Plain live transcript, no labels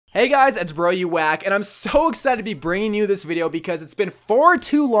Hey guys, it's Bro You Whack, and I'm so excited to be bringing you this video because it's been far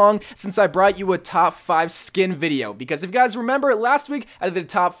too long since I brought you a top 5 skin video. Because if you guys remember, last week I did the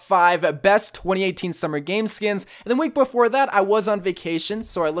top 5 best 2018 summer game skins, and the week before that I was on vacation,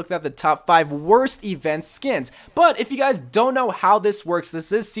 so I looked at the top 5 worst event skins. But if you guys don't know how this works,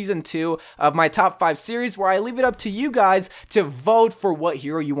 this is season 2 of my top 5 series where I leave it up to you guys to vote for what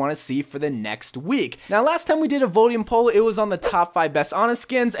hero you want to see for the next week. Now last time we did a voting poll, it was on the top 5 best honest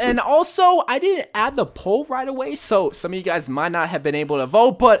skins. And also, I didn't add the poll right away, so some of you guys might not have been able to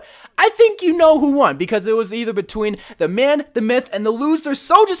vote, but I think you know who won, because it was either between the man, the myth, and the loser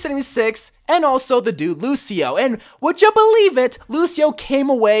Soldier76, and also the dude Lucio. And would you believe it, Lucio came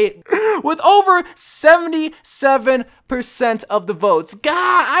away with over 77% of the votes.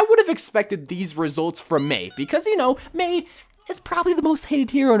 God, I would have expected these results from May, because, you know, May is probably the most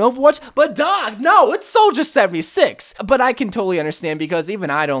hated hero in Overwatch, but dog, no, it's Soldier76. But I can totally understand because even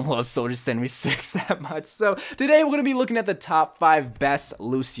I don't love Soldier76 that much. So today we're gonna be looking at the top 5 best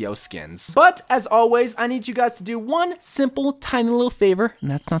Lucio skins. But as always, I need you guys to do one simple, tiny little favor,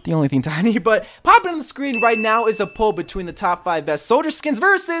 and that's not the only thing tiny, but popping on the screen right now is a poll between the top 5 best Soldier skins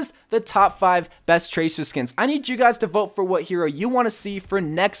versus the top 5 best Tracer skins. I need you guys to vote for what hero you want to see for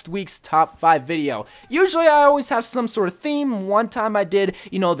next week's top 5 video. Usually I always have some sort of theme. One time I did,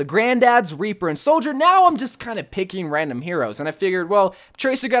 you know, the Granddads, Reaper, and Soldier. Now I'm just kind of picking random heroes, and I figured, well,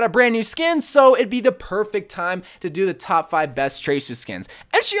 Tracer got a brand new skin, so it'd be the perfect time to do the top 5 best Tracer skins.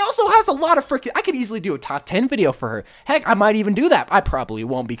 And she also has a lot of freaking, I could easily do a top 10 video for her. Heck, I might even do that. I probably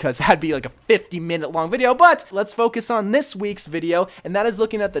won't because that'd be like a 50-minute long video, but let's focus on this week's video, and that is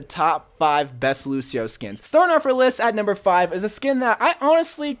looking at the top 5 best Lucio skins. Starting off our list at number 5 is a skin that I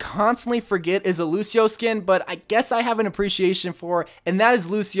honestly constantly forget is a Lucio skin, but I guess I have an appreciation for, and that is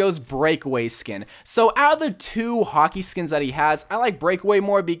Lucio's Breakaway skin. So out of the 2 hockey skins that he has, I like Breakaway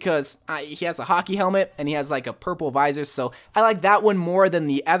more because he has a hockey helmet and he has like a purple visor, so I like that one more than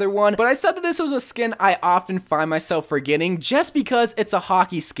the other one. But I said that this was a skin I often find myself forgetting just because it's a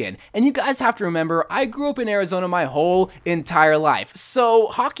hockey skin. And you guys have to remember, I grew up in Arizona my whole entire life, so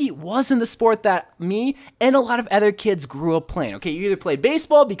hockey wasn't the sport that me and a lot of other kids grew up playing. Okay, you either played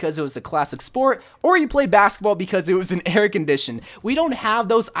baseball because it was a classic sport, or you played basketball because it was an air condition. We don't have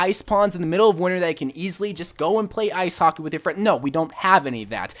those ice ponds in the middle of winter that you can easily just go and play ice hockey with your friend. No, we don't have any of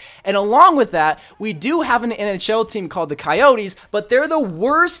that. And along with that, we do have an NHL team called the Coyotes, but they're the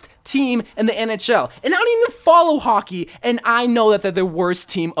worst team in the NHL. And I don't even follow hockey, and I know that they're the worst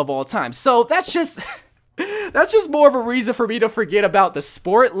team of all time. So that's just that's just more of a reason for me to forget about the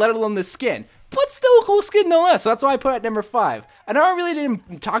sport, let alone the skin. But still a cool skin nonetheless, so that's why I put it at number 5. I know I really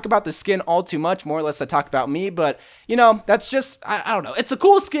didn't talk about the skin all too much, more or less I talked about me, but, you know, that's just, I don't know. It's a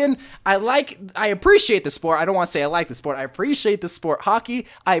cool skin. I appreciate the sport. I don't want to say I like the sport. I appreciate the sport hockey.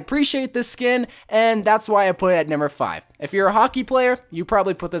 I appreciate this skin, and that's why I put it at number 5. If you're a hockey player, you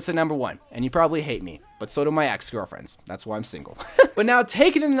probably put this at number 1, and you probably hate me. But so do my ex-girlfriends. That's why I'm single. But now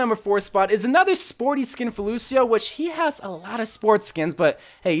taking in the number 4 spot is another sporty skin for Lucio, which he has a lot of sports skins, but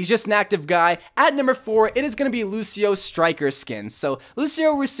hey, he's just an active guy. At number 4, it is going to be Lucio's striker skin. So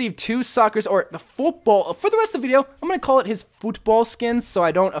Lucio received 2 soccers, or football. For the rest of the video, I'm going to call it his football skins so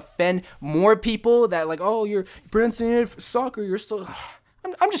I don't offend more people that like, oh, you're pronouncing it soccer, you're so...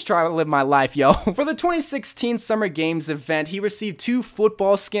 I'm just trying to live my life, yo. For the 2016 Summer Games event, he received 2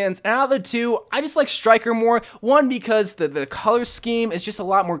 football skins, and out of the 2, I just like Striker more. One, because the color scheme is just a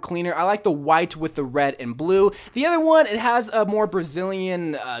lot more cleaner. I like the white with the red and blue. The other one, it has a more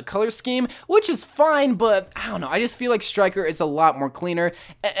Brazilian color scheme, which is fine, but I don't know. I just feel like Striker is a lot more cleaner.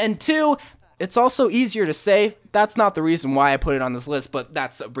 And 2, it's also easier to say. That's not the reason why I put it on this list, but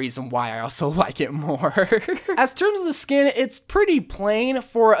that's a reason why I also like it more. As terms of the skin, it's pretty plain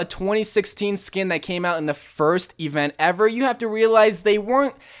for a 2016 skin that came out in the first event ever. You have to realize they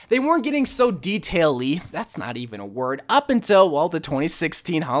weren't getting so detail-y, that's not even a word, up until, well, the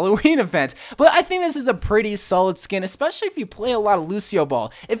 2016 Halloween event. But I think this is a pretty solid skin, especially if you play a lot of Lucio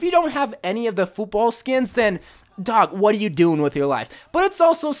Ball. If you don't have any of the football skins, then dog, what are you doing with your life? But it's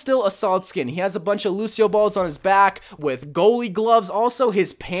also still a solid skin. He has a bunch of Lucio balls on his back with goalie gloves. Also,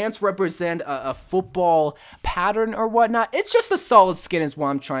 his pants represent a football pattern or whatnot. It's just a solid skin is what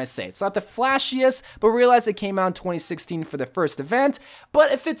I'm trying to say. It's not the flashiest, but realize it came out in 2016 for the first event,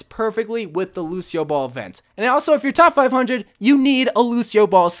 but it fits perfectly with the Lucio Ball event. And also, if you're top 500, you need a Lucio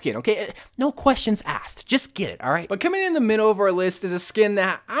Ball skin, okay? No questions asked. Just get it, all right? But coming in the middle of our list is a skin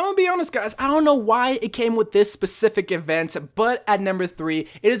that, I'm gonna be honest, guys, I don't know why it came with this specific event, but at number 3,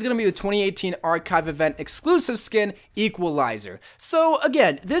 it is going to be the 2018 Archive event exclusive skin, Equalizer. So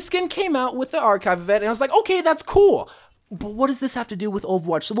again, this skin came out with the Archive event, and I was like, okay, that's cool. But what does this have to do with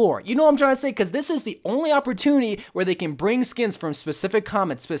Overwatch lore? You know what I'm trying to say? Because this is the only opportunity where they can bring skins from specific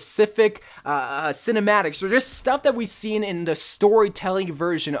comments, specific cinematics, or just stuff that we've seen in the storytelling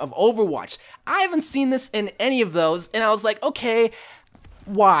version of Overwatch. I haven't seen this in any of those, and I was like, okay,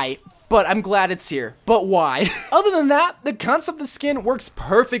 why? But I'm glad it's here. But why? Other than that, the concept of the skin works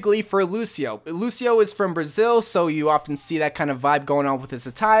perfectly for Lucio. Lucio is from Brazil, so you often see that kind of vibe going on with his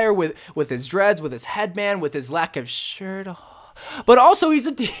attire, with his dreads, with his headband, with his lack of shirt. But also he's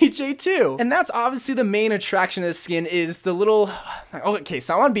a DJ too. And that's obviously the main attraction of the skin is the little... Okay,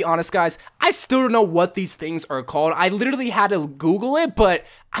 so I want to be honest, guys. I still don't know what these things are called. I literally had to Google it, but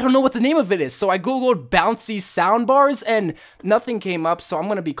I don't know what the name of it is. So I Googled bouncy soundbars and nothing came up, so I'm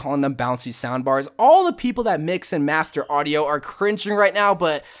going to be calling them bouncy soundbars. All the people that mix and master audio are cringing right now,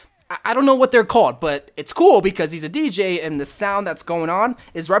 but I don't know what they're called, but it's cool because he's a DJ and the sound that's going on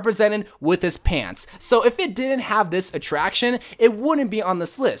is represented with his pants. So if it didn't have this attraction, it wouldn't be on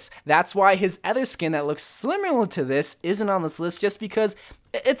this list. That's why his other skin that looks similar to this isn't on this list, just because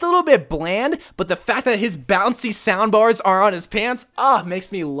it's a little bit bland, but the fact that his bouncy soundbars are on his pants, makes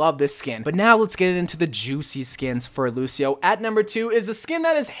me love this skin. But now let's get into the juicy skins for Lucio. At number 2 is a skin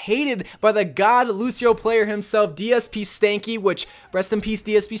that is hated by the god Lucio player himself, DSP Stanky, which, rest in peace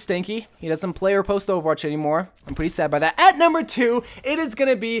DSP Stanky. He doesn't play or post Overwatch anymore. I'm pretty sad by that. At number 2, it is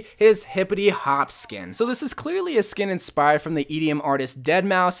gonna be his Hippity Hop skin. So this is clearly a skin inspired from the EDM artist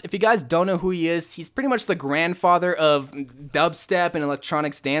deadmau5. If you guys don't know who he is, he's pretty much the grandfather of dubstep and electronic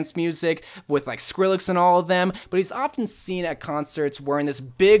dance music with like Skrillex and all of them, but he's often seen at concerts wearing this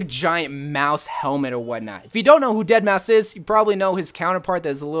big giant mouse helmet or whatnot. If you don't know who deadmau5 is, you probably know his counterpart that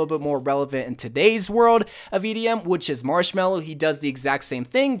is a little bit more relevant in today's world of EDM, which is Marshmello. He does the exact same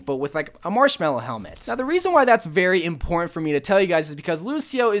thing, but with like a marshmallow helmet. Now the reason why that's very important for me to tell you guys is because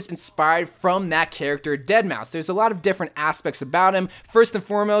Lucio is inspired from that character deadmau5. There's a lot of different aspects about him. First and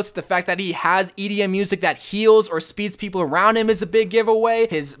foremost, the fact that he has EDM music that heals or speeds people around him is a big giveaway.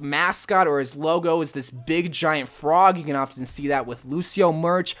 His mascot or his logo is this big giant frog. You can often see that with Lucio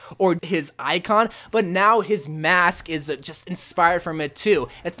merch or his icon, but now his mask is just inspired from it too.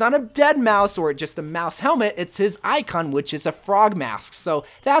 It's not a deadmau5 or just a mouse helmet, it's his icon, which is a frog mask. So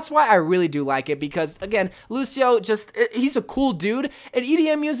that's why I really do like it, because again, Lucio he's a cool dude, and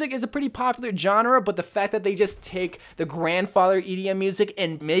EDM music is a pretty popular genre, but the fact that they just take the grandfather EDM music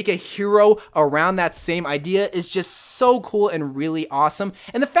and make a hero around that same idea is just so cool and really awesome.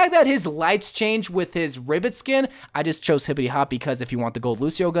 And the fact that his lights change with his ribbit skin, I just chose Hippity Hop because if you want the gold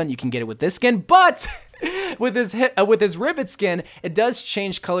Lucio gun, you can get it with this skin, but with his ribbit skin, it does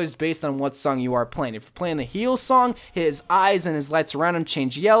change colors based on what song you are playing. If you're playing the heal song, his eyes and his lights around him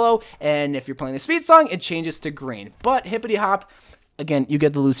change yellow, and if you're playing the speed song, it changes to green. But Hippity Hop, again, you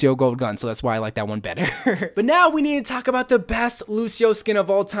get the Lucio gold gun, so that's why I like that one better. But now we need to talk about the best Lucio skin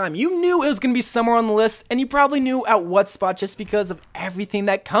of all time. You knew it was going to be somewhere on the list, and you probably knew at what spot just because of everything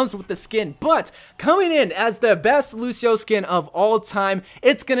that comes with the skin. But coming in as the best Lucio skin of all time,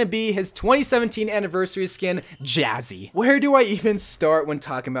 it's going to be his 2017 anniversary skin, Jazzy. Where do I even start when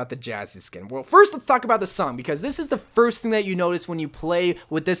talking about the Jazzy skin? Well, first let's talk about the song, because this is the first thing that you notice when you play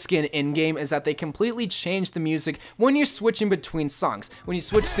with this skin in-game, is that they completely change the music when you're switching between songs. When you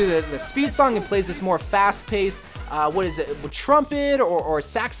switch to the speed song, it plays this more fast-paced, trumpet or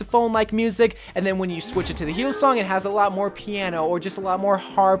saxophone-like music, and then when you switch it to the heal song, it has a lot more piano or just a lot more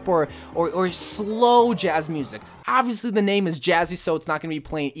harp or slow jazz music. Obviously, the name is Jazzy, so it's not going to be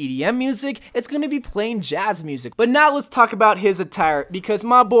playing EDM music, it's going to be playing jazz music. But now let's talk about his attire, because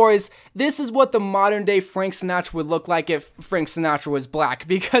my boys, this is what the modern day Frank Sinatra would look like if Frank Sinatra was black,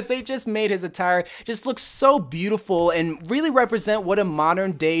 because they just made his attire just look so beautiful and really represent what a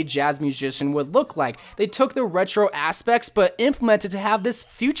modern day jazz musician would look like. They took the retro aspects but implemented to have this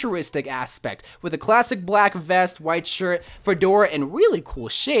futuristic aspect with a classic black vest, white shirt, fedora, and really cool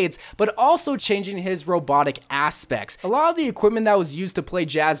shades, but also changing his robotic aspects. A lot of the equipment that was used to play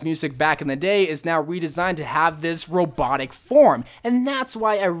jazz music back in the day is now redesigned to have this robotic form, and that's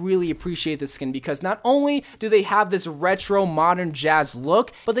why I really appreciate this skin, because not only do they have this retro modern jazz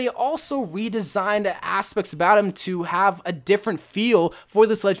look, but they also redesigned aspects about him to have a different feel for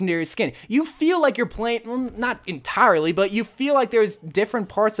this legendary skin. You feel like you're playing, well, not entirely, but you feel like there's different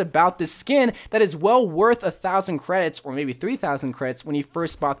parts about this skin that is well worth 1,000 credits or maybe 3,000 credits when you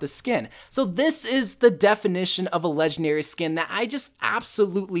first bought the skin. So this is the definition version of a legendary skin that I just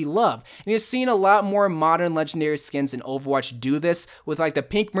absolutely love. And you've seen a lot more modern legendary skins in Overwatch do this, with like the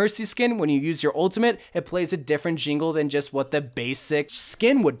Pink Mercy skin. When you use your ultimate, it plays a different jingle than just what the basic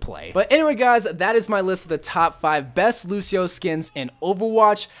skin would play. But anyway guys, that is my list of the top 5 best Lucio skins in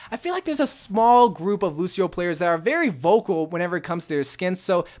Overwatch. I feel like there's a small group of Lucio players that are very vocal whenever it comes to their skins,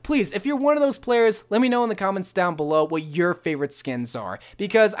 so please, if you're one of those players, let me know in the comments down below what your favorite skins are,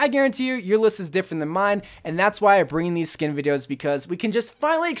 because I guarantee you, your list is different than mine, and that's why I bring in these skin videos, because we can just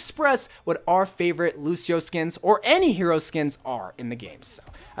finally express what our favorite Lucio skins, or any hero skins, are in the game. So,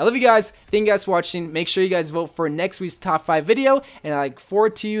 I love you guys, thank you guys for watching, make sure you guys vote for next week's top 5 video, and I look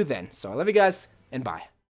forward to you then. So I love you guys, and bye.